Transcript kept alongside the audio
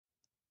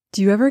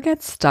Do you ever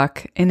get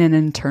stuck in an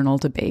internal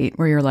debate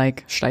where you're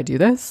like, should I do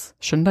this?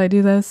 Shouldn't I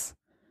do this?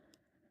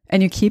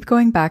 And you keep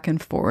going back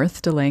and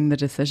forth, delaying the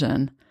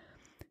decision.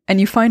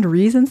 And you find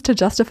reasons to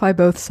justify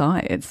both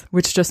sides,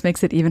 which just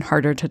makes it even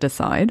harder to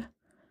decide.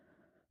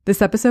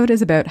 This episode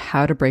is about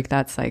how to break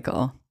that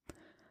cycle.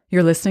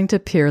 You're listening to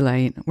Pure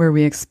Light, where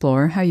we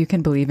explore how you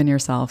can believe in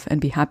yourself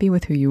and be happy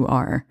with who you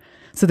are,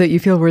 so that you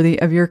feel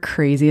worthy of your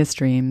craziest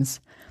dreams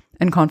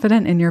and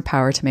confident in your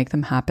power to make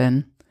them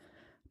happen.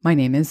 My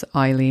name is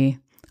Ailey.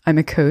 I'm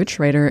a coach,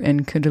 writer,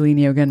 and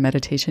Kundalini Yoga and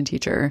meditation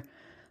teacher.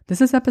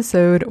 This is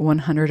episode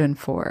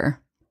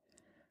 104.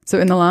 So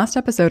in the last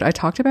episode, I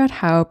talked about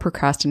how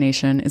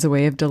procrastination is a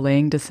way of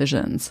delaying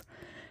decisions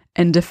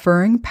and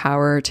deferring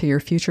power to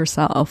your future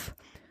self,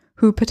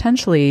 who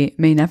potentially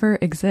may never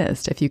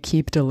exist if you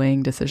keep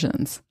delaying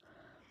decisions.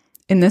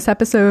 In this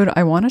episode,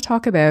 I want to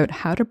talk about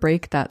how to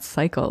break that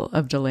cycle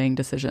of delaying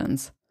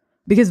decisions.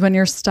 Because when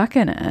you're stuck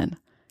in it,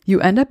 you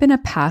end up in a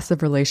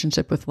passive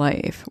relationship with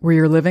life where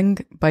you're living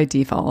by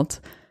default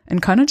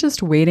and kind of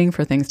just waiting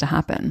for things to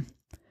happen.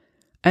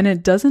 And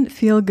it doesn't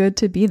feel good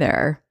to be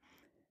there.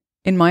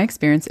 In my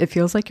experience, it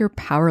feels like you're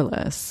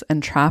powerless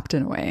and trapped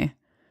in a way.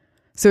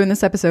 So in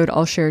this episode,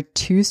 I'll share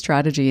 2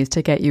 strategies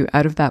to get you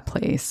out of that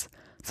place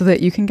so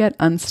that you can get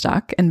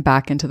unstuck and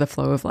back into the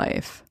flow of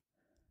life.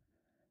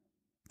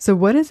 So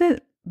what is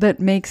it that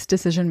makes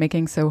decision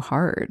making so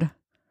hard?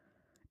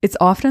 It's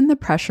often the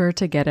pressure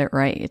to get it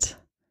right.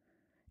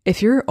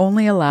 If you're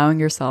only allowing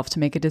yourself to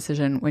make a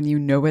decision when you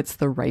know it's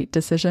the right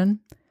decision,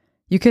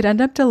 you could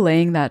end up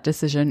delaying that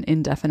decision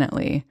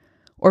indefinitely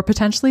or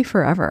potentially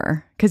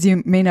forever because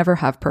you may never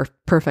have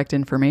perfect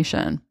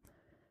information.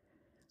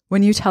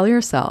 When you tell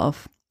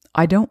yourself,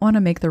 I don't want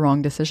to make the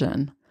wrong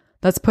decision,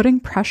 that's putting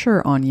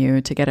pressure on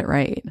you to get it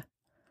right.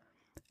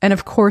 And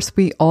of course,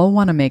 we all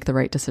want to make the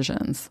right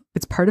decisions.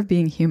 It's part of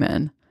being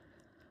human.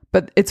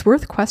 But it's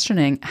worth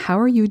questioning, how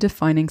are you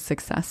defining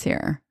success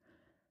here?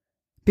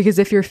 Because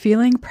if you're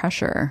feeling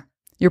pressure,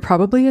 you're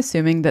probably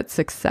assuming that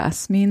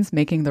success means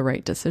making the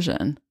right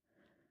decision.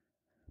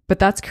 But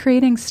that's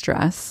creating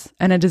stress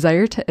and a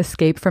desire to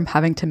escape from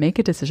having to make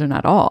a decision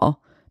at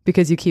all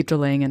because you keep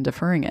delaying and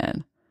deferring it.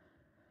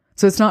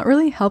 So it's not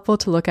really helpful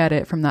to look at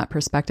it from that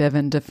perspective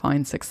and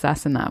define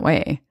success in that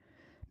way,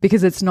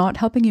 because it's not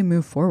helping you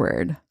move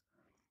forward.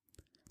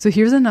 So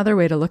here's another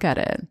way to look at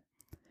it.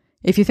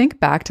 If you think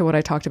back to what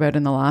I talked about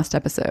in the last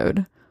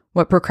episode,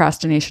 what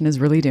procrastination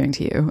is really doing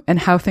to you, and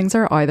how things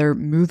are either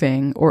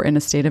moving or in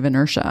a state of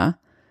inertia.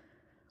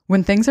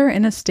 When things are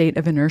in a state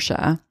of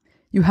inertia,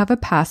 you have a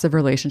passive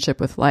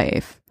relationship with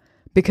life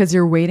because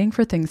you're waiting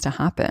for things to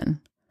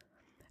happen.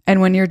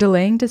 And when you're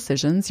delaying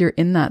decisions, you're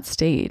in that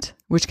state,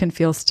 which can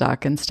feel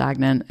stuck and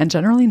stagnant and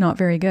generally not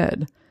very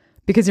good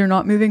because you're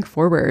not moving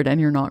forward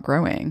and you're not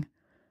growing.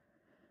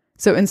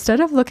 So instead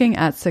of looking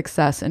at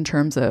success in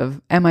terms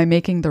of, am I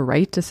making the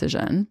right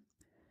decision?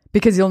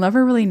 Because you'll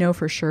never really know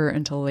for sure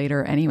until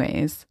later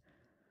anyways.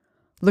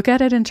 Look at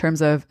it in terms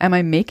of, am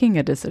I making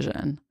a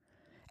decision?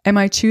 Am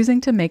I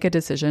choosing to make a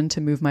decision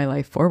to move my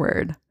life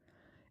forward?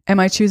 Am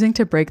I choosing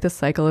to break the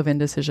cycle of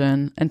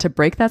indecision and to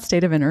break that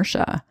state of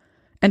inertia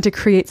and to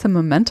create some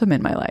momentum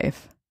in my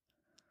life?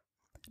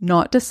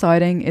 Not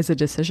deciding is a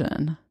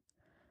decision.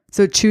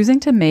 So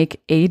choosing to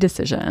make a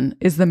decision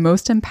is the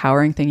most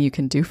empowering thing you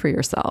can do for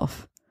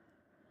yourself.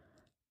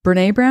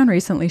 Brene Brown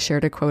recently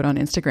shared a quote on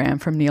Instagram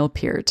from Neil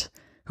Peart,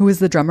 who was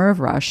the drummer of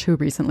Rush, who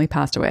recently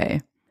passed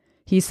away.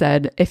 He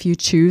said, if you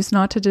choose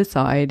not to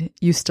decide,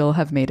 you still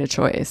have made a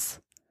choice.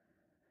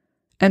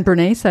 And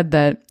Brene said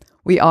that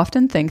we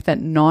often think that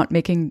not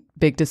making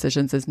big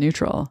decisions is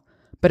neutral,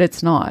 but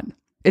it's not.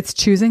 It's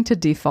choosing to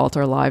default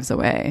our lives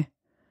away.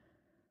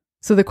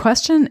 So the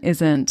question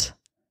isn't,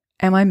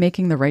 am I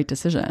making the right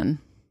decision?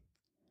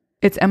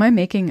 It's, am I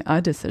making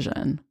a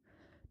decision?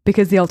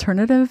 Because the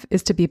alternative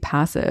is to be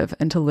passive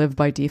and to live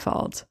by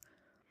default.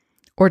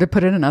 Or to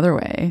put it another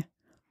way,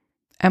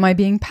 am I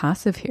being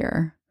passive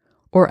here?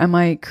 Or am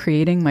I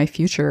creating my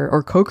future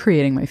or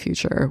co-creating my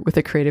future with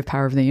the creative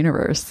power of the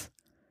universe?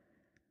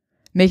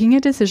 Making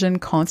a decision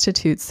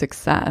constitutes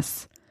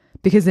success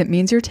because it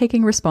means you're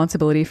taking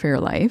responsibility for your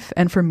life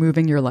and for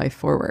moving your life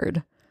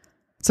forward.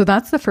 So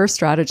that's the first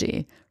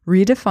strategy.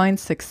 Redefine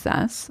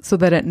success so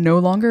that it no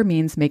longer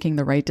means making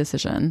the right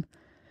decision,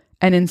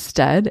 and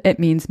instead it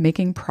means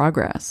making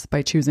progress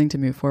by choosing to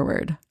move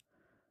forward.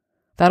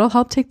 That'll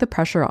help take the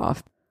pressure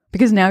off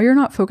because now you're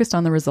not focused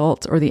on the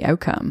result or the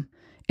outcome.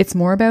 It's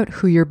more about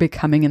who you're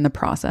becoming in the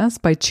process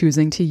by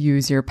choosing to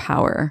use your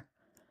power.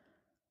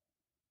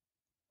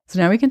 So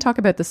now we can talk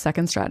about the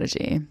second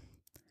strategy.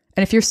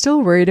 And if you're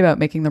still worried about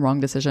making the wrong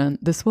decision,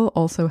 this will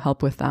also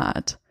help with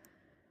that.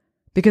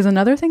 Because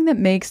another thing that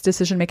makes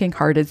decision making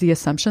hard is the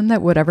assumption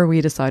that whatever we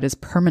decide is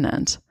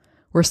permanent.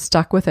 We're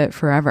stuck with it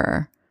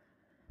forever.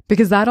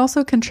 Because that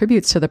also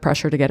contributes to the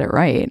pressure to get it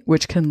right,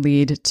 which can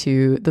lead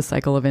to the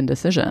cycle of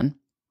indecision.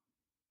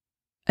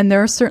 And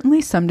there are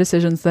certainly some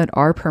decisions that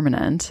are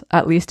permanent,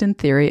 at least in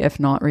theory, if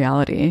not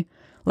reality,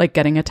 like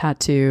getting a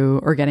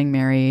tattoo or getting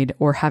married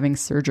or having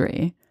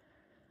surgery.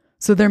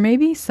 So there may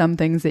be some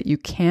things that you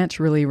can't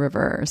really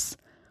reverse,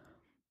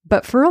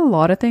 but for a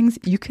lot of things,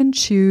 you can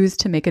choose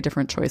to make a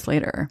different choice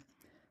later.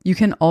 You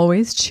can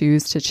always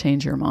choose to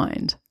change your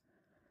mind.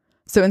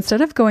 So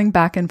instead of going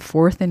back and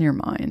forth in your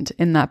mind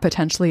in that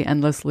potentially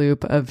endless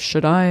loop of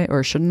should I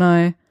or shouldn't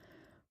I,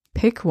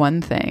 pick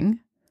one thing,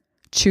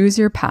 choose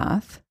your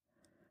path,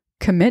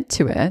 commit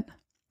to it,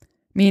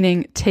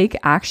 meaning take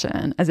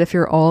action as if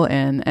you're all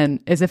in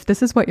and as if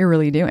this is what you're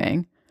really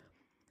doing,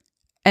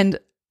 and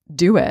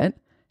do it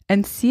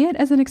and see it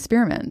as an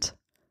experiment.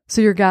 So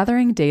you're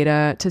gathering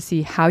data to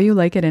see how you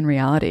like it in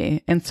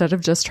reality instead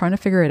of just trying to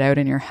figure it out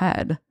in your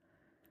head.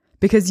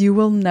 Because you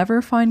will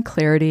never find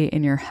clarity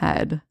in your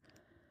head.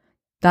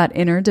 That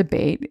inner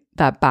debate,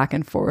 that back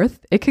and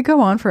forth, it could go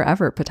on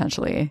forever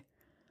potentially.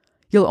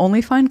 You'll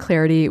only find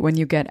clarity when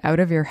you get out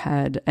of your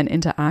head and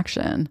into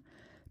action,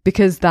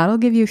 because that'll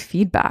give you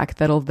feedback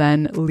that'll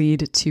then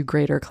lead to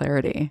greater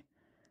clarity.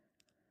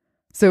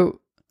 So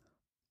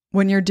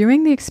when you're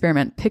doing the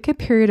experiment, pick a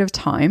period of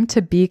time to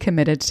be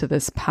committed to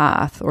this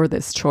path or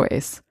this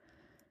choice,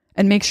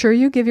 and make sure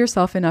you give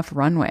yourself enough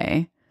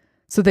runway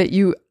so that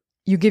you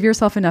give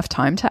yourself enough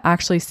time to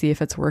actually see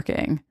if it's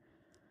working.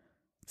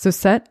 So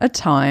set a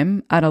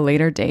time at a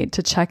later date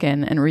to check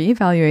in and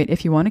reevaluate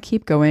if you want to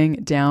keep going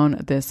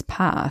down this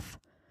path.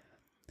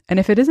 And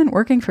if it isn't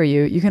working for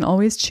you, you can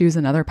always choose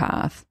another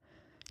path.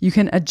 You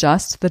can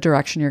adjust the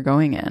direction you're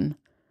going in.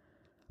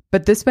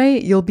 But this way,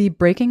 you'll be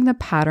breaking the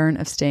pattern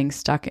of staying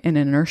stuck in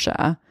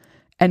inertia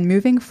and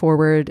moving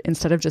forward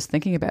instead of just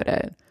thinking about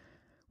it,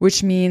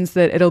 which means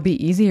that it'll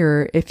be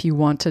easier if you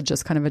want to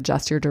just kind of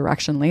adjust your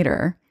direction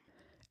later.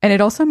 And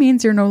it also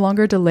means you're no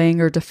longer delaying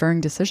or deferring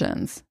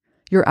decisions.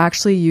 You're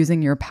actually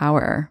using your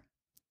power.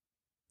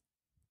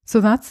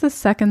 So that's the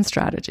second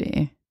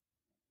strategy.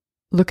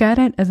 Look at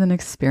it as an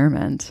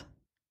experiment.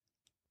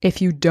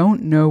 If you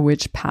don't know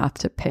which path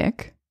to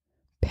pick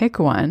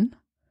one.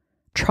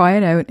 Try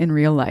it out in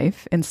real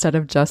life instead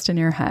of just in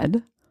your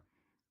head,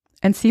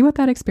 and see what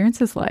that experience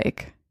is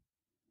like.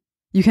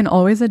 You can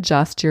always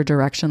adjust your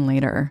direction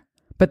later,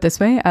 but this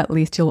way, at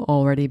least you'll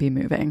already be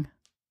moving.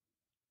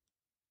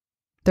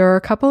 There are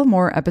a couple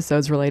more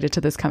episodes related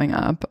to this coming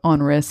up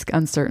on risk,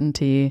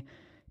 uncertainty,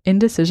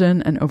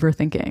 indecision, and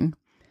overthinking.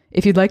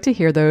 If you'd like to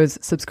hear those,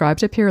 subscribe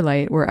to Pure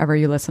Light wherever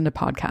you listen to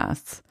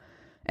podcasts.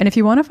 And if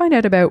you want to find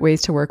out about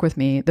ways to work with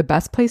me, the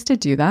best place to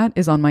do that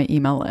is on my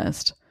email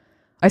list.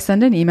 I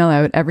send an email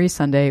out every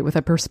Sunday with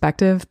a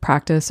perspective,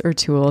 practice, or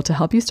tool to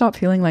help you stop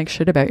feeling like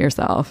shit about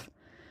yourself.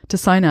 To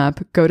sign up,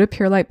 go to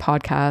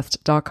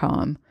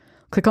purelightpodcast.com,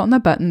 click on the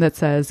button that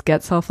says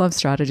Get Self-Love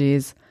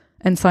Strategies,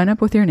 and sign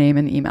up with your name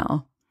and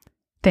email.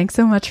 Thanks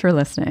so much for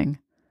listening.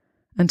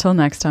 Until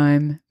next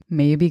time,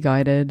 may you be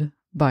guided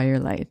by your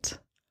light.